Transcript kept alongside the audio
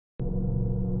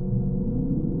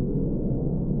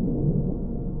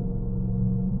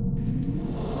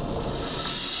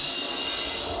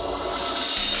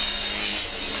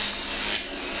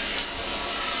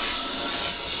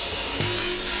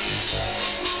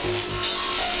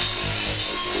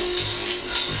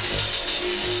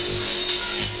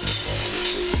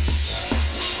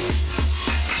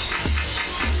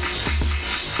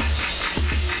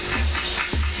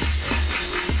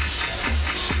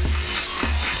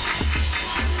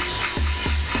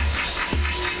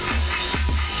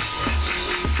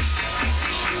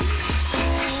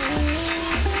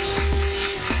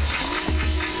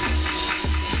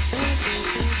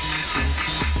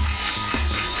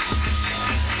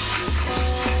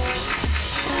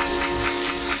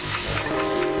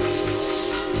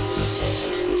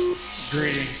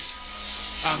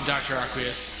I'm Dr.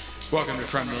 Aqueous. Welcome to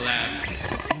From the Lab.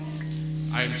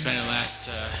 I've been spending the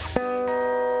last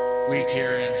week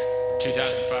here in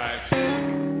 2005.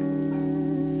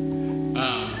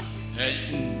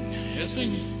 It's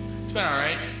been all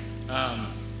right,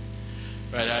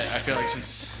 but I feel like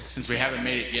since we haven't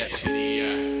made it yet to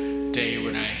the day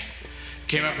when I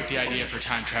came up with the idea for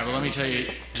time travel, let me tell you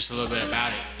just a little bit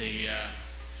about it.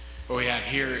 What we have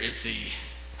here is the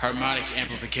harmonic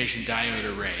amplification diode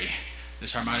array.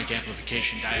 This harmonic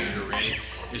amplification diode array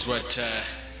is what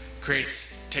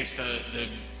takes the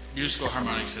musical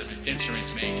harmonics that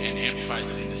instruments make and amplifies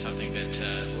it into something that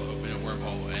will open a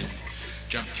wormhole and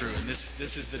jump through. And this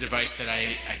is the device that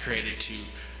I created to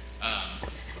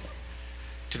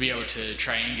be able to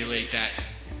triangulate that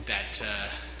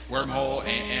wormhole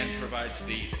and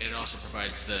it also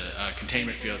provides the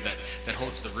containment field that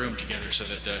holds the room together so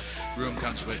that the room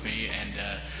comes with me and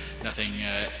nothing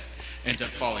ends up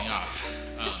falling off.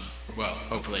 Well,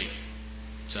 hopefully.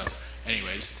 So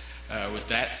anyways, with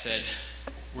that said,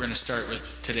 we're going to start with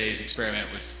today's experiment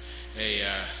with a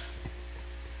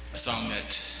song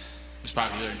that was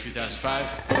popular in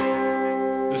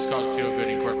 2005. This is called Feel Good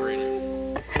Incorporated.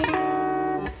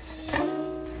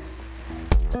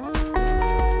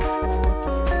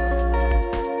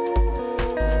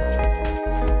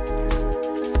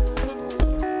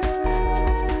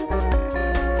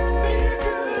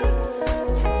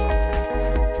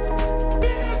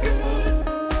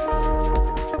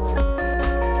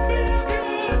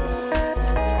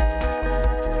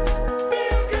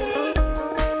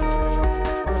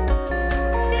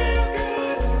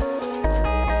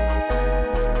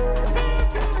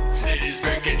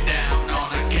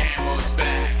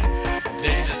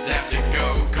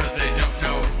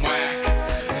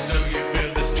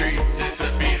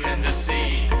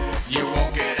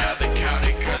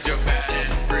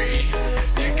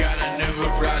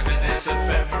 It's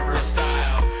ephemeral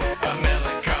style, a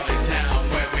melancholy town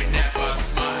where we never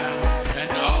smile. And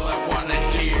all I wanna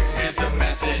hear is the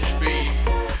message beep.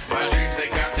 My dreams they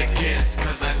got to kiss,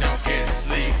 cause I don't get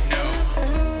sleep, no.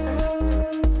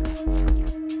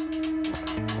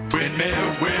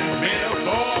 Windmill, windmill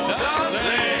for the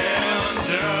land,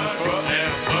 turn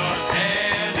forever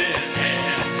hand in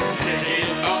hand. Take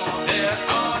it all there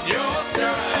on your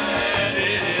stride,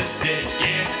 it is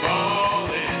sticking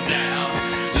falling down.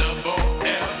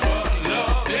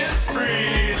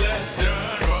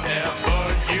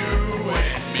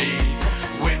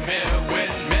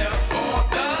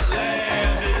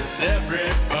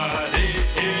 Everybody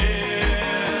in.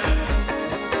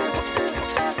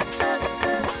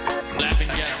 Laughing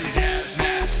gases,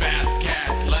 hazmats, fast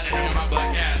cats, lighting on my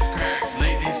black ass cracks.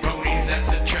 Lay these ponies at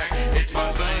the track. It's my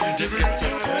scientific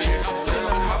touch. Shit, I'm still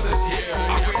hot this year.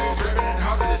 Aqueous ripping it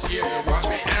harder this year. Watch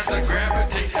me as I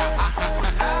gravitate.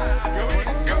 Going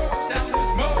and goes down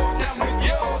this mode. Down with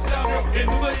yo sound. In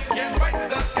the blade, can fight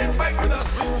with us, can fight with us.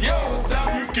 With yo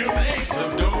sound, you kill the ache,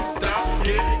 so don't stop.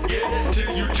 Get it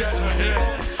till you jet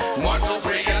ahead. Watch the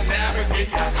way I navigate.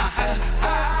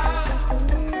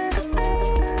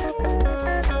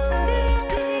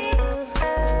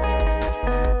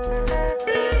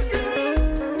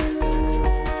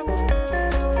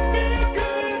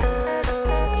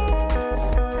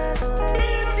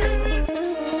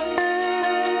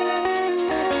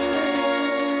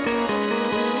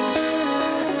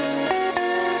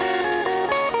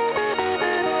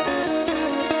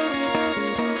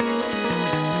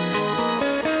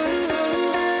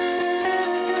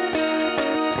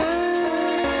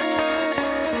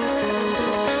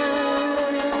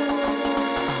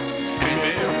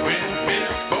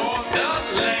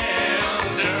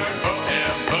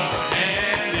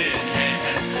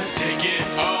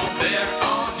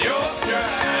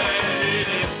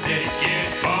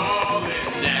 Sticking,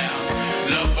 falling down.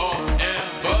 Love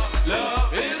forever,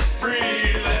 love is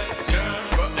free. Let's turn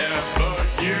forever,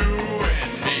 you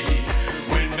and me.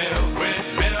 Windmill,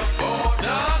 windmill for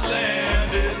the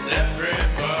land. Is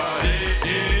everybody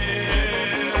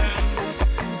in?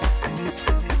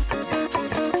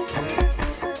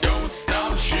 Don't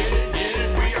stop, shit, get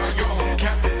it. We are your own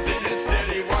captains in it.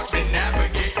 Steady, watch me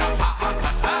navigate.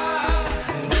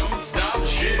 Don't stop,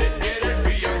 shit, get it.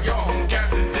 We are your own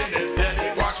captains in it.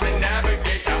 Steady, watch me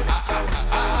navigate.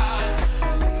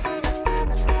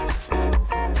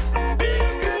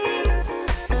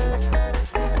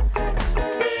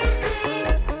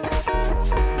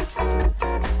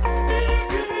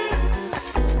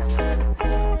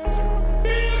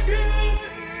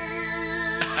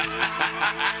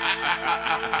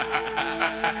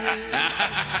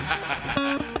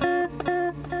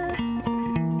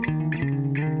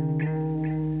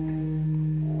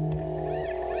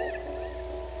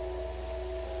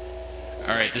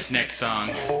 this next song.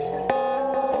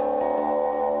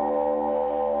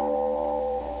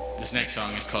 This next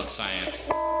song is called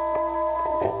Science.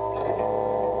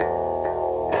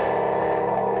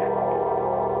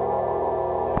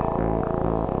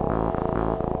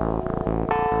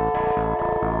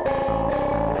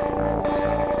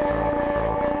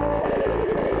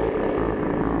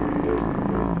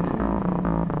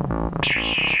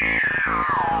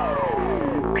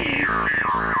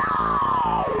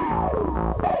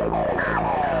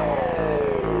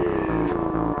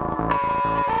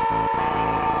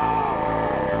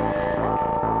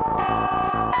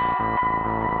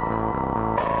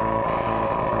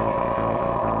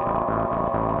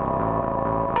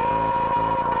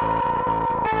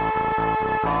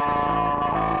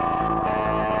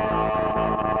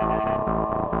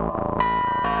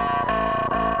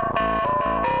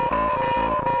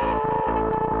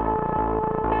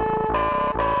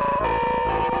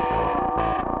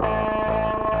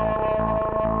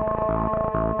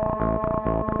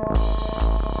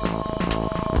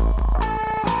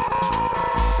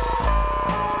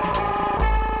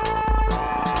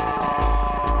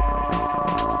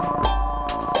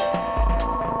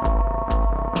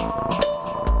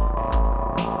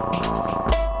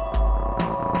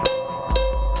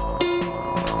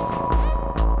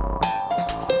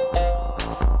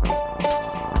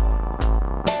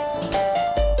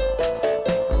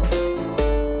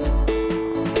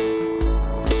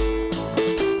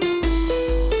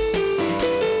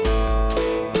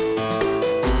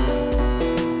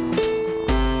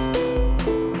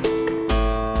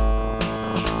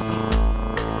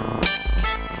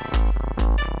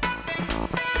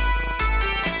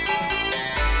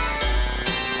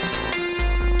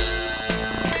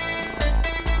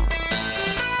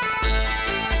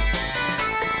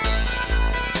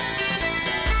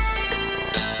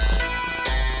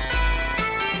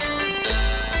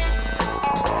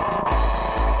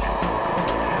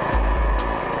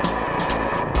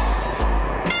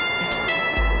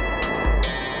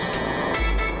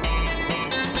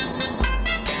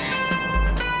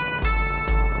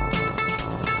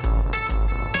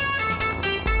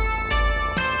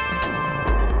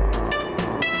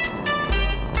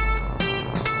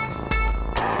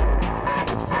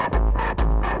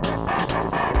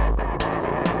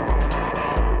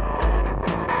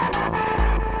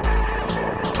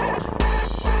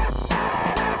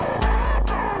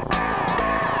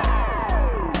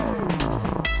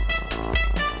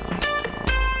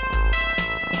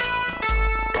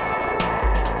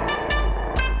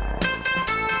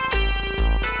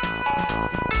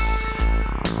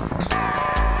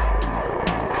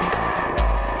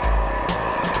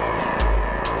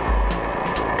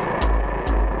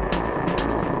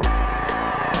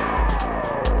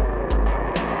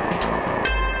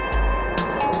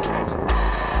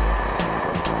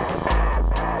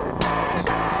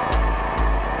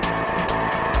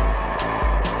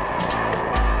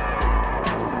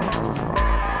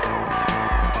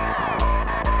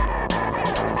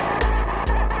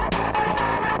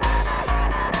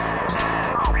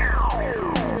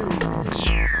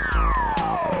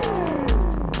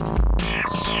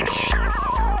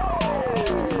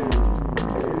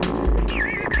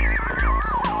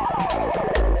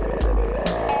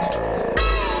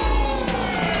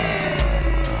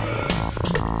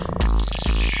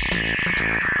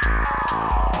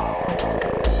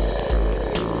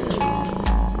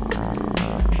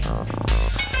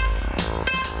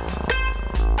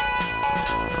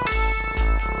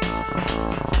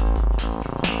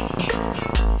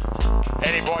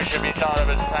 Should be thought of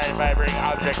as a vibrating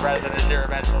object rather than a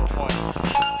zero-dimensional point.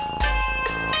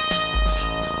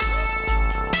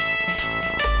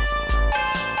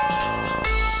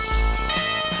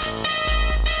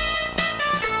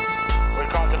 With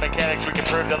quantum mechanics, we can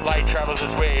prove that light travels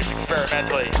as waves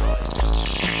experimentally.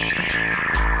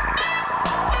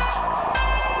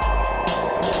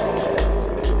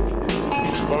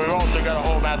 But we've also got a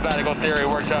whole mathematical theory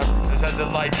worked up that says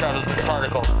that light travels as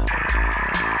particles.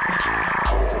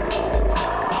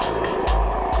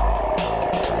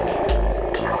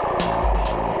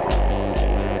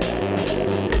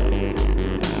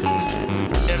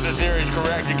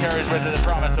 Correct, it carries with it the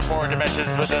promise of more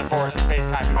dimensions with the four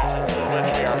space-time dimensions with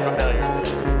which we are familiar.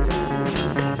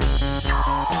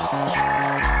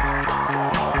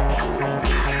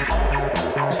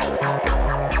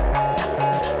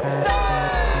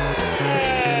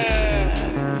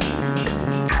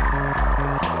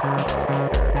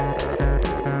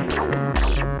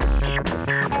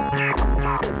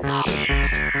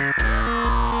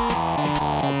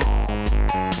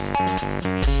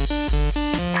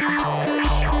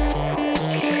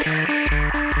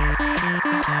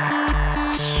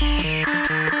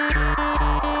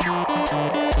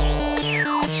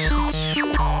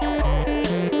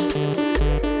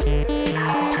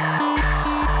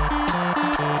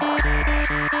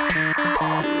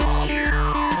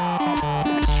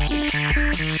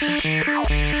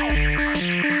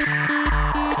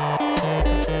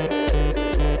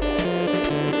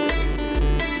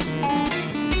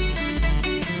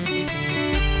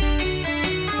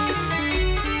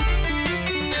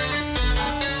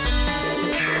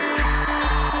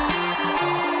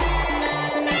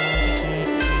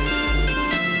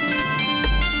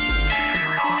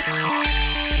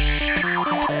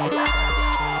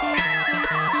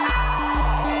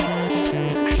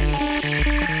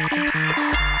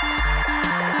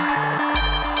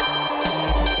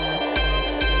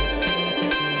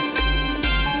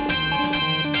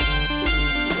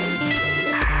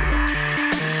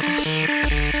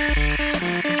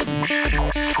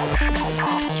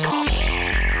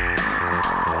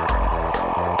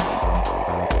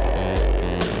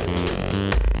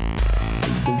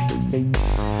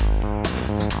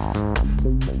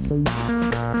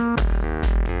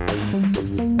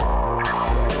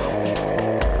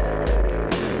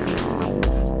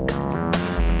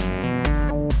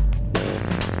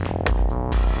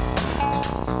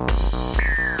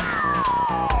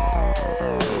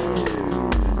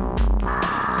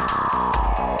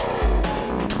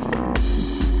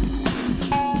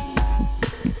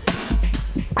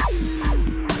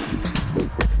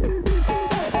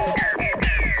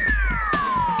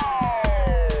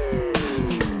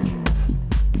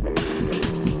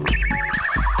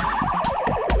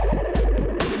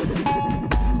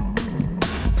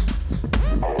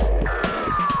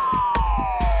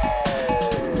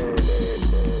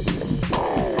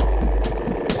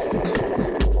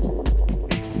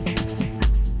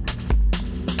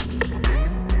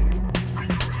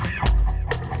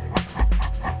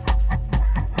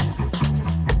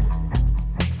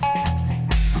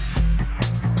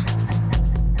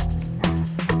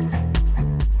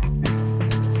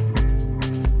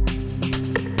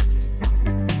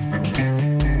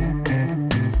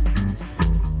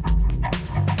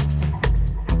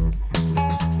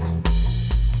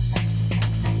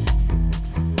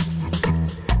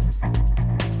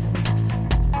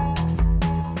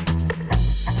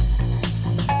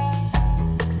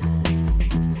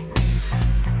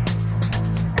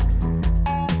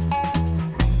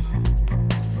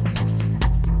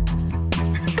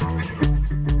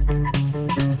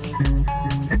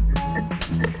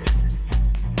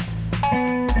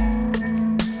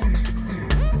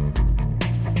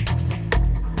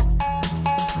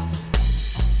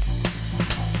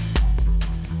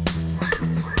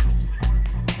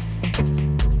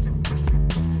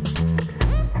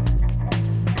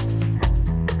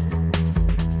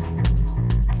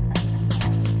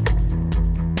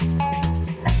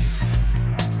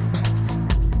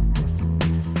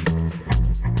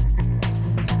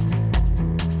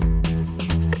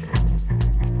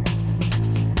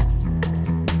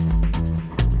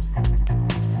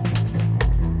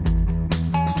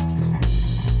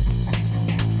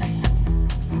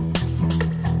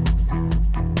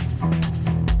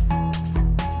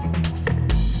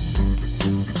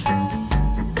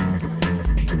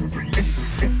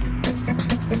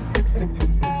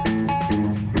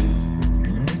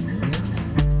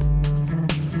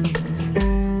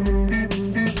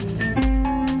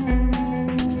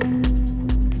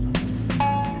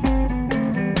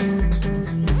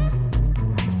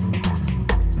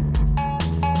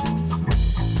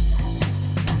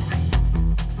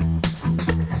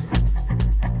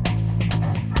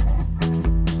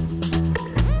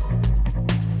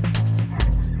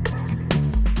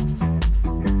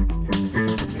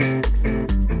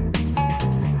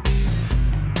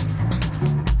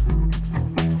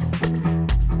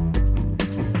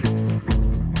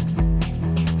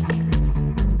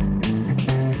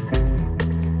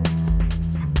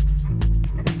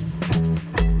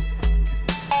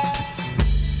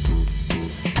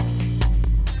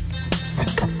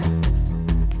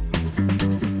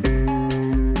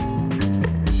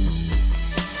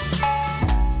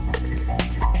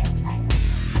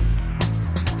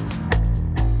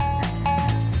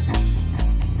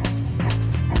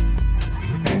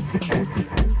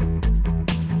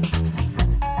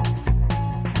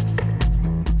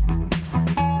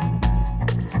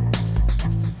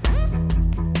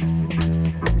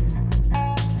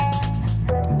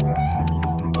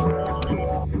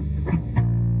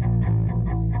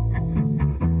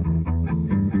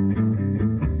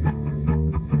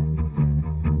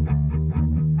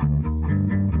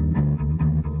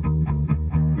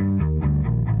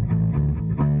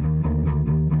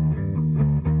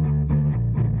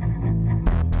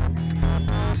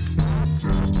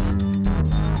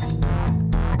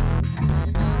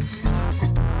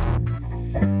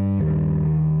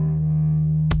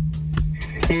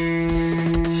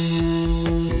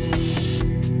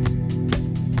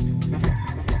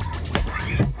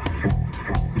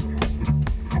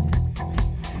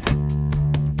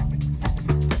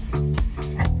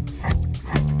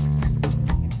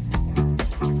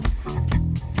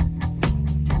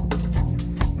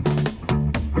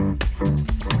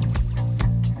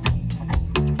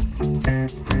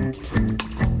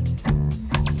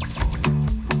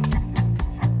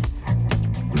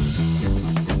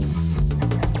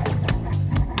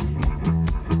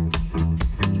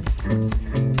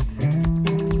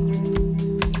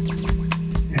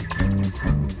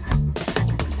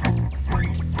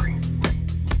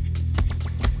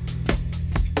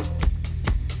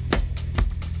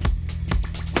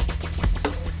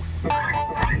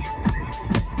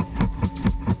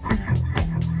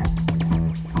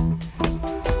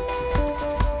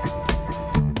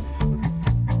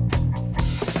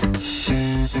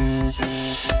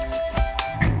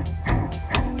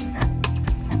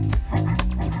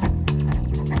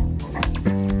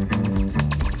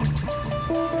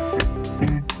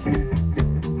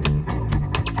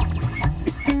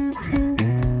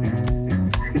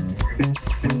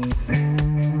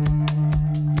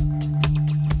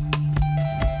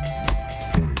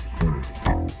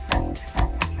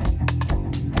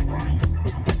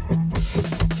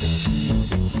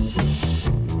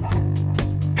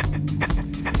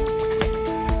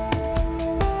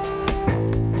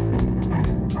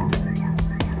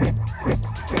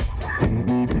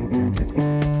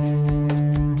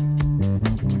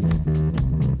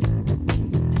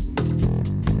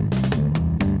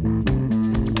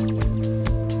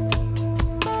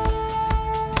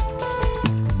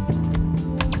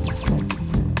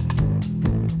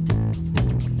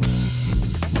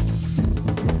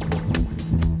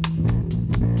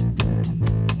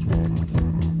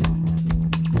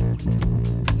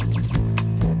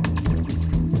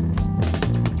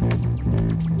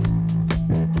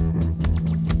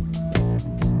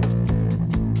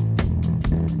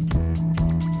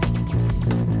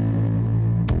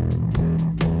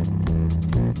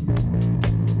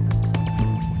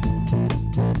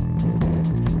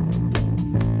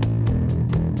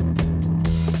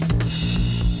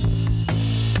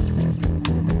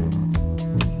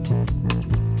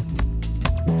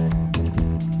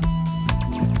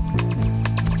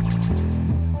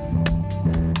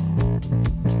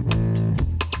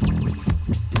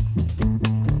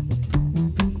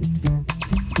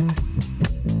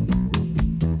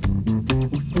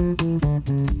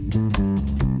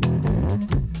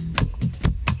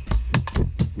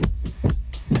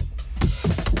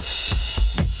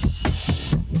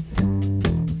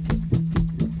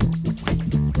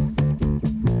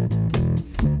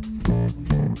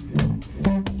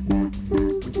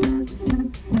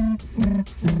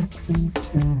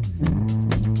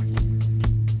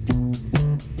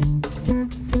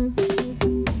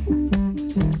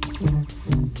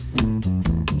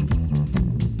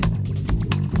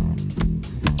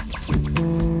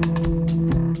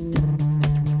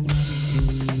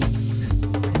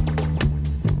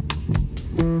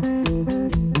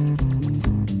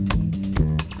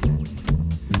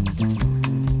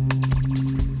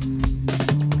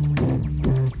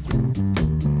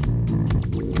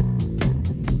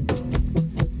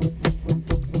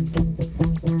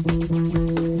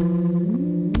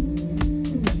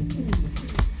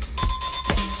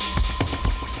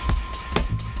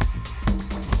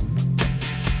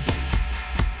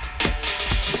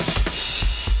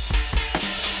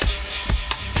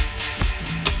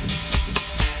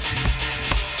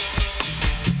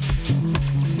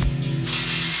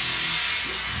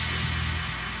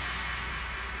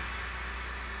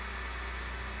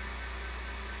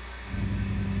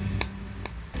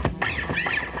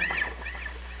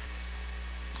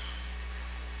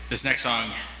 This next song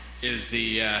is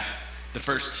the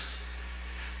first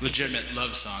legitimate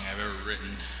love song I've ever written.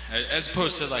 As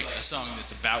opposed to like a song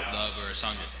that's about love or a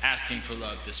song that's asking for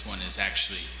love, this one is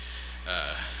actually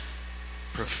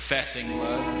professing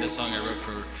love. This song I wrote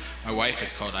for my wife,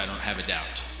 it's called I Don't Have a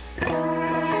Doubt.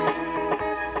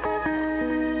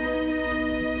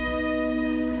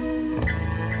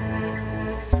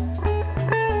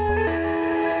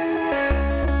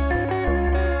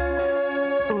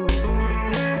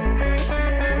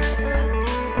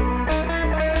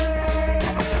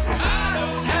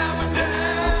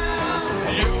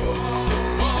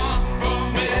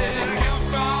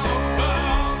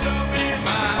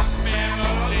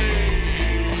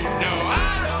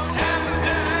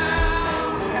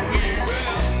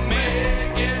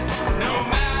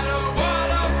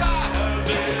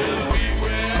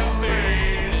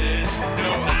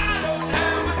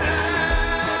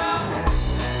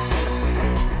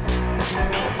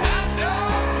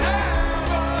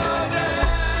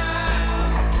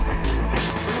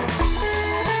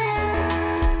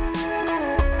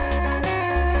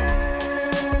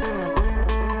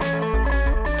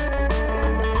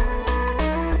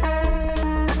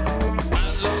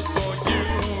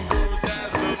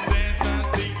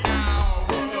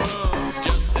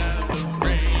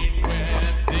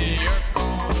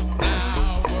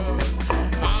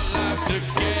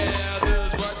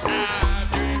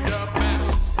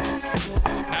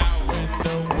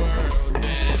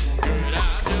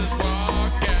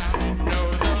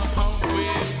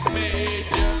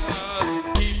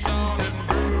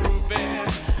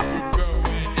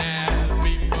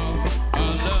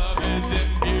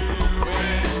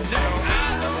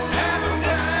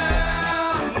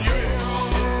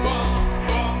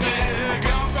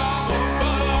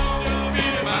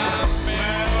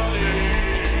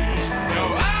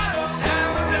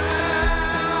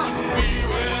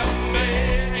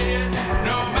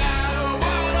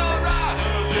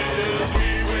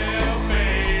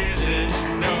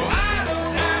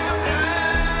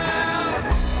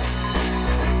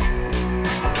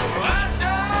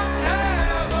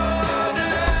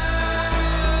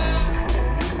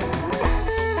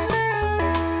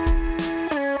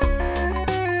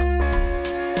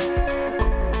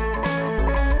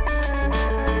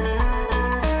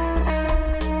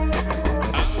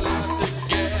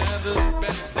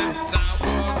 Since I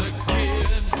was a kid,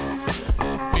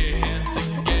 we're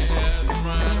together,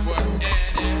 right what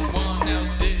anyone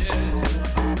else did.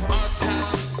 Hard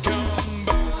times come,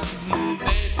 but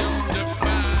they don't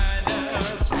define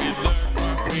us. We learn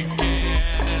what we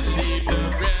can and leave the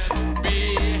rest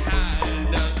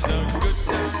behind us. The good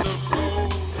times are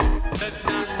rolled, let's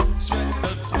not sweat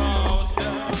the small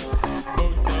stuff.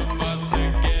 Both of us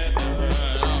together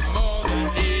are more than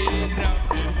enough.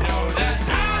 You know that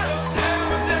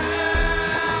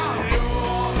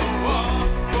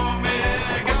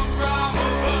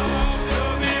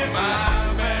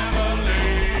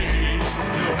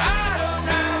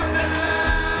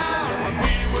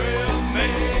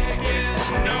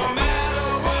no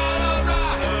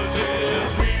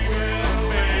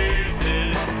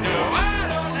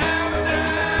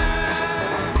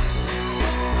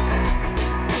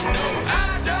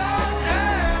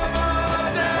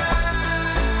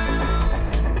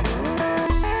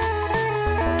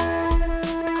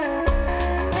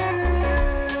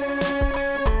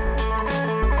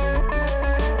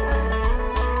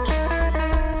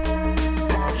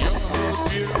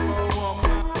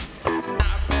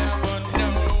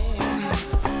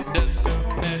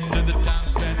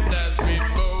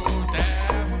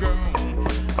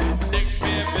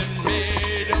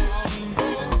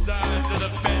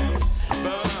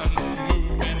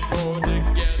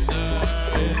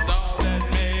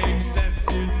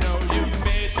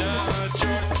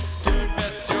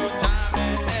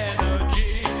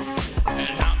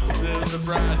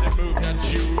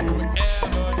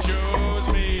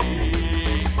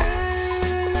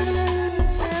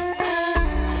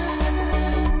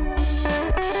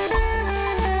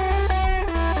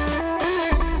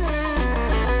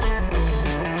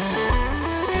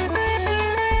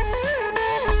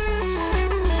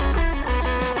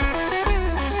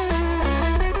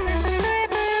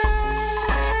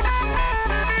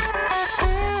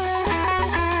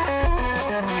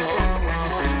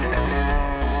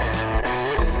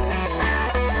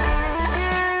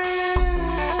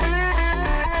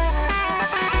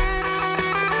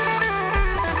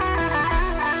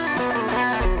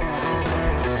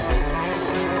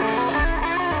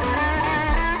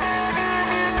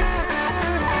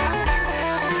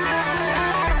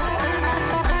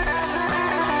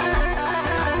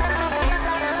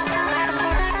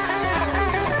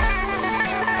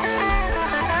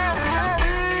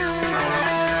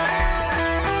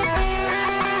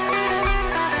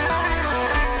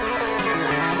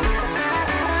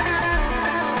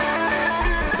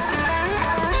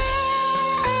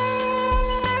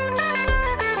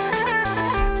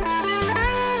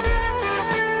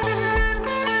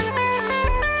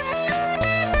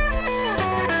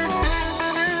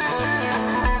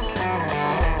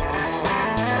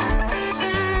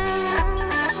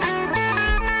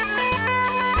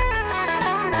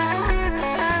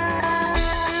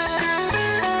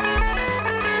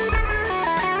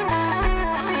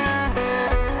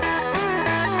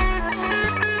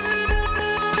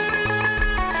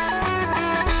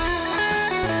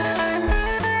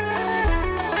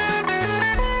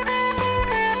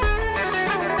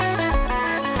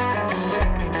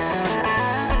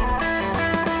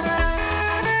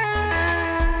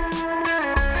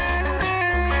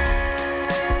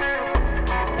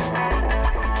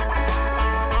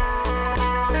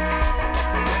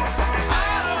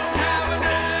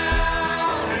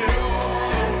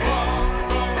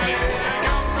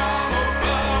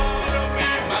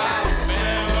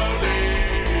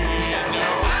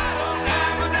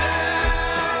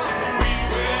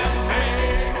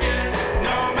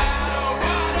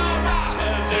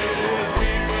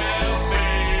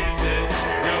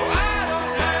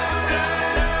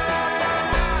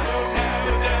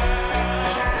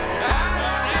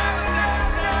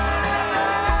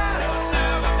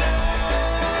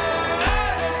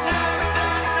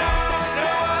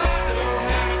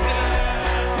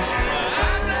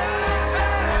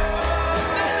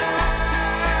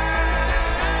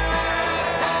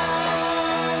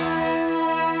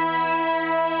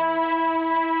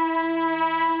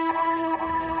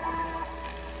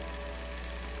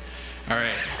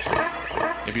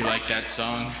like that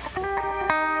song.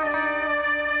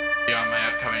 Be on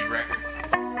my upcoming record.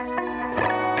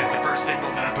 It's the first single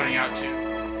that I'm putting out too.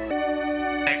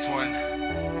 Next one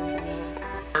is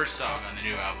the first song on the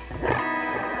new album.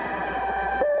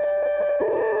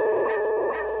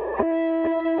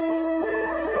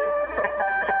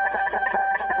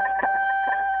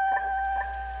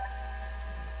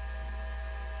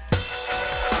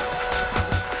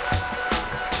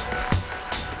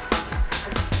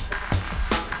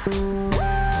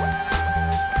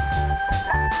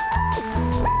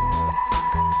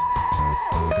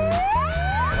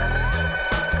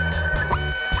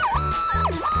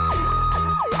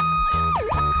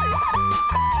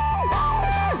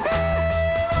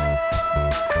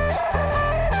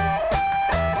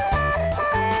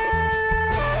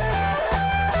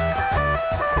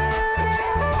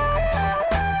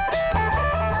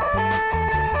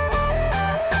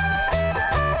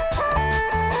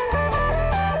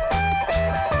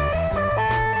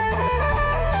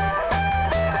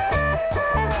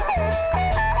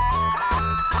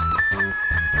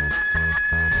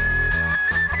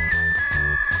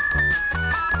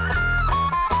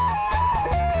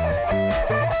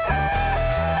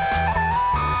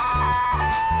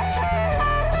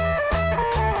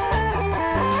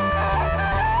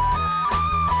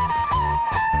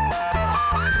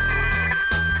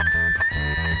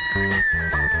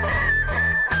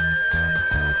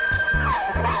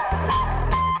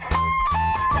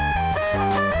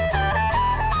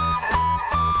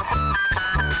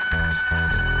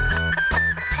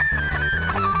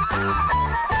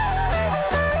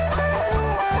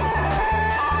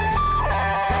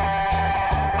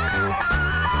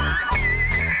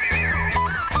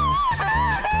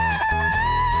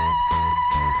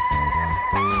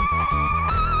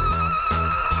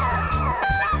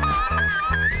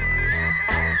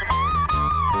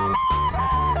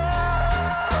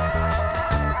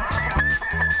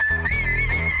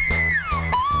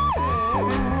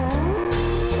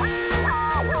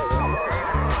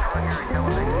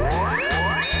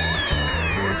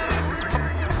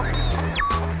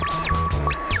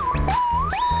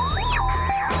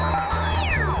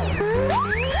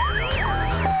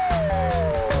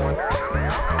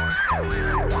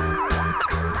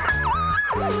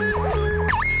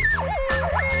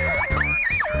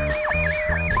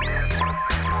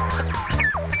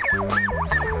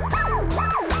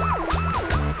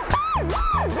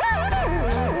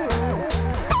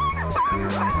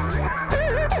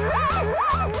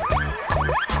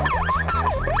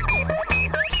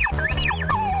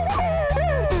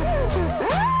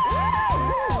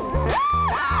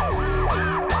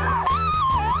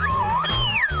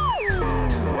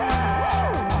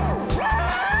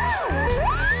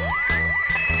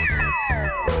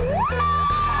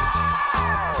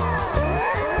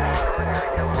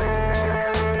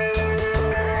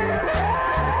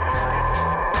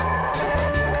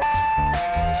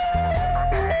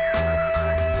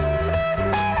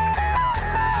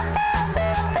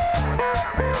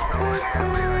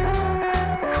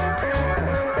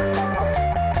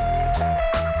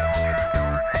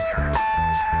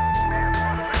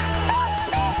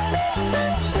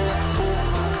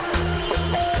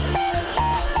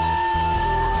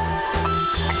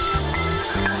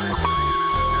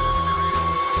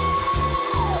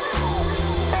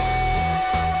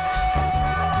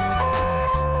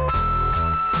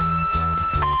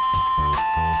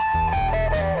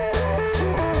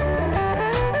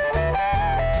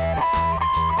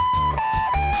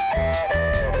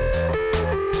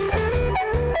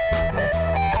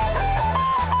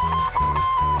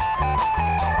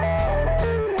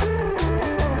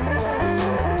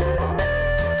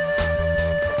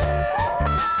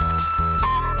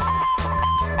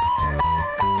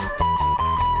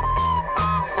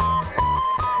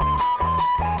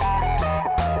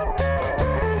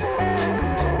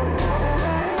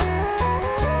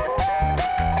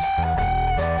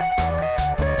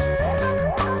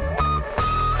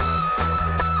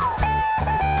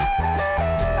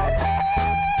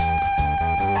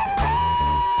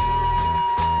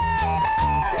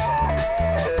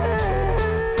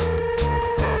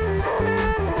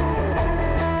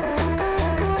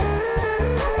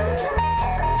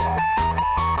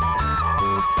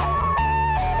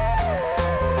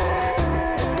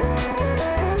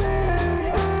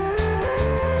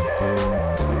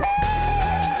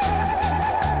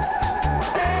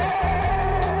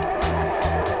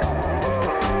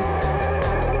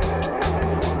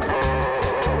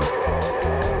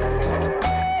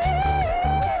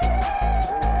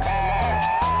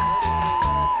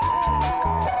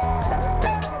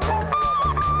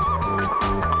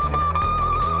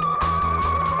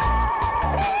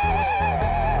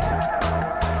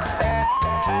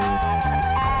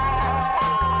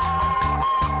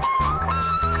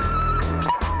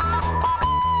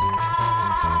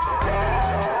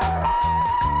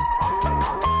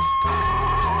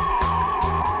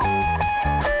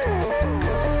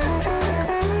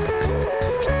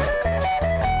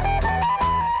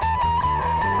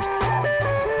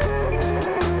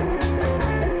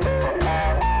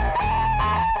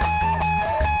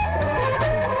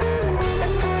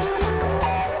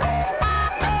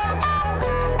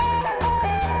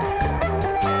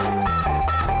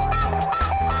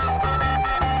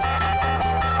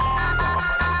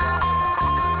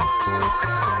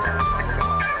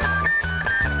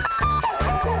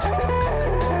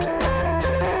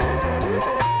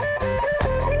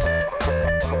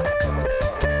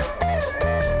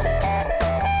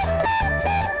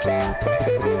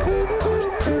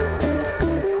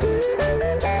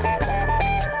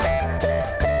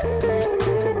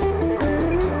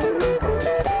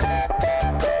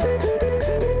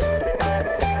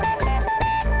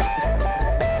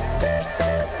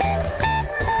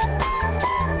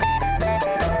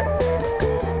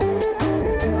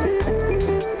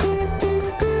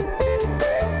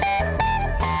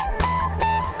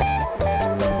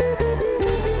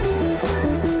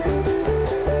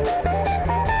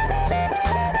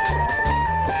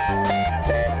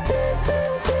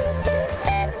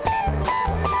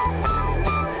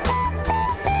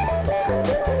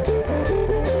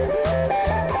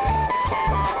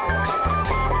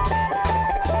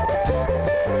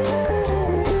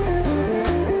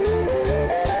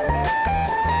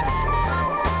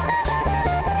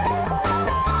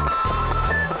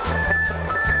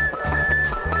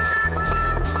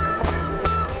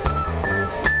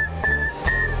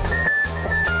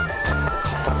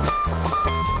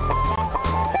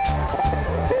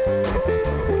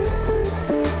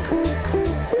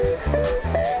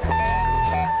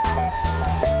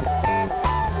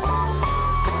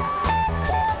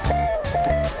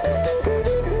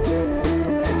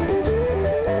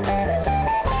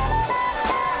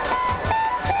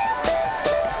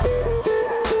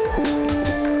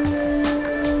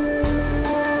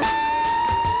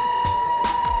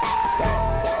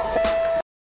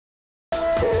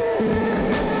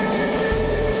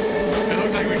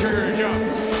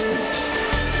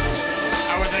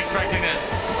 expecting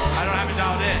this. I don't have it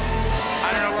dialed in.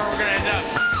 I don't know where we're gonna end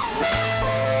up.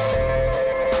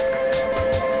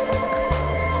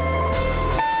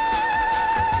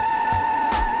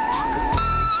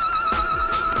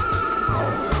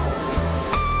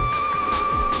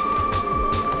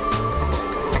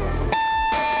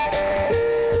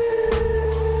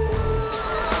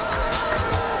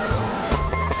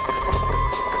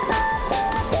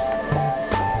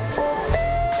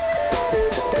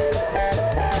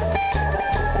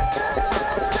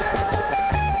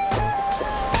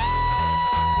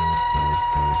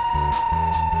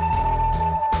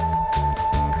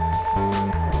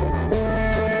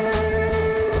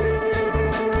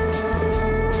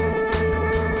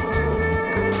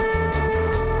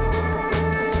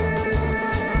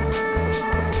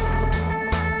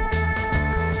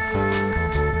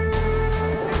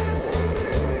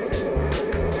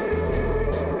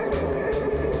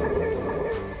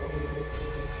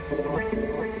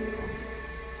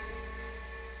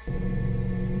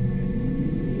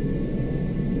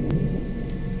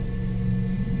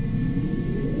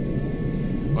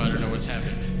 Well, I don't know what's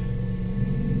happened.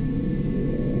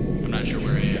 I'm not sure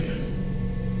where I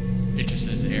am. It just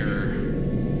says error.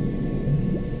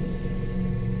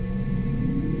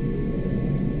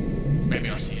 Maybe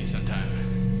I'll see you soon.